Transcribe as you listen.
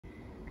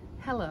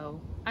Hello,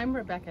 I'm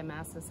Rebecca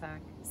Masisiak,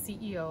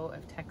 CEO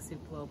of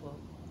TechSoup Global.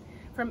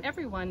 From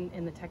everyone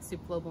in the TechSoup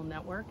Global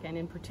Network, and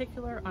in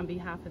particular on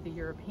behalf of the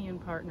European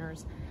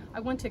partners, I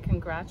want to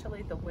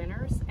congratulate the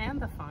winners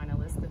and the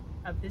finalists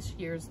of this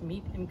year's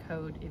Meet and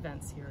Code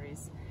event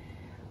series.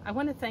 I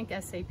want to thank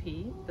SAP,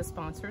 the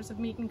sponsors of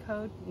Meet and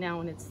Code,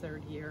 now in its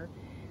third year.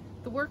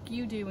 The work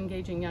you do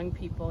engaging young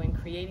people in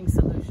creating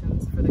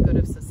solutions for the good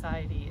of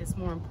society is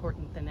more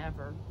important than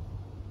ever.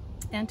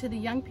 And to the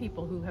young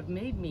people who have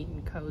made Meet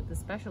and Code the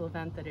special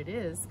event that it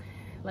is,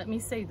 let me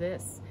say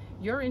this: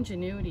 your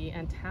ingenuity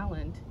and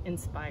talent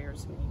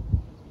inspires me.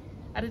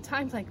 At a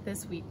time like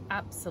this, we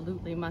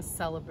absolutely must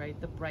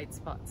celebrate the bright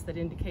spots that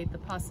indicate the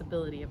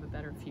possibility of a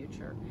better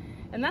future.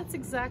 And that's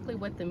exactly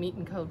what the Meet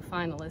and Code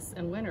finalists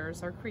and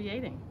winners are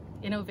creating: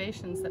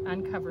 innovations that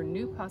uncover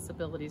new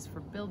possibilities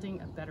for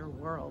building a better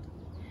world.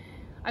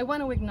 I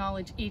want to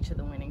acknowledge each of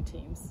the winning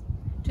teams.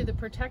 To the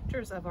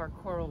protectors of our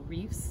coral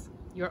reefs,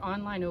 your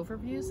online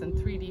overviews and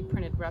 3D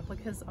printed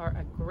replicas are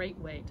a great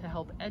way to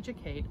help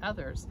educate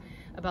others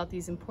about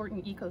these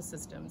important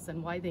ecosystems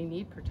and why they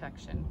need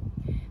protection.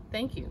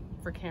 Thank you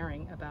for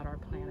caring about our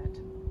planet.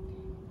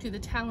 To the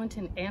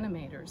talented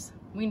animators,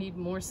 we need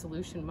more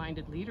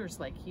solution-minded leaders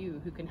like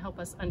you who can help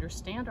us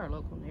understand our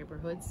local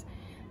neighborhoods,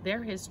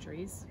 their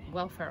histories,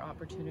 welfare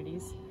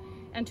opportunities,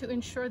 and to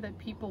ensure that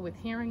people with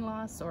hearing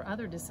loss or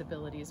other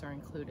disabilities are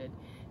included.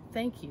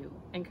 Thank you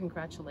and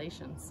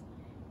congratulations.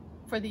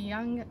 For the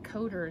young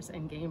coders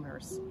and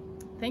gamers,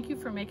 thank you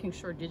for making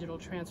sure digital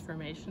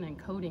transformation and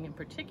coding in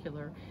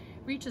particular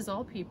reaches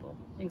all people,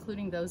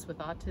 including those with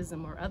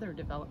autism or other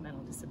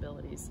developmental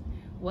disabilities.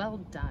 Well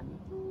done.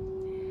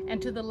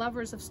 And to the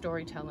lovers of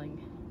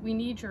storytelling, we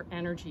need your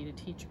energy to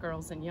teach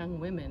girls and young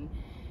women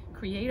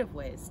creative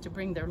ways to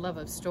bring their love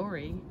of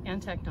story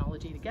and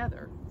technology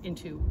together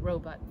into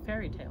robot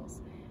fairy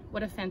tales.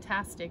 What a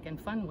fantastic and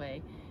fun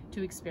way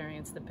to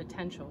experience the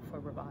potential for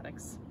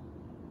robotics.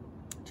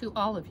 To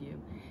all of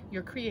you,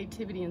 your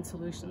creativity and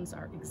solutions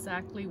are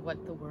exactly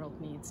what the world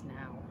needs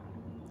now.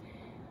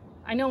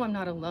 I know I'm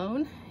not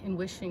alone in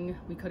wishing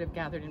we could have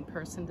gathered in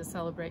person to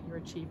celebrate your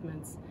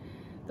achievements.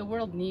 The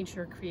world needs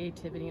your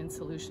creativity and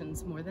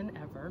solutions more than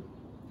ever.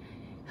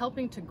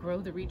 Helping to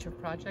grow the reach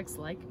of projects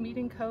like Meet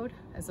and Code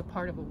as a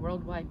part of a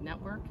worldwide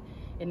network,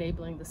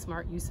 enabling the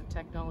smart use of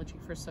technology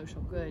for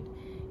social good,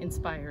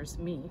 inspires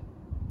me.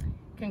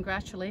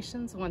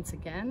 Congratulations once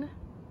again.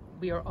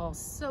 We are all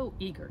so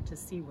eager to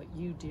see what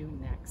you do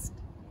next.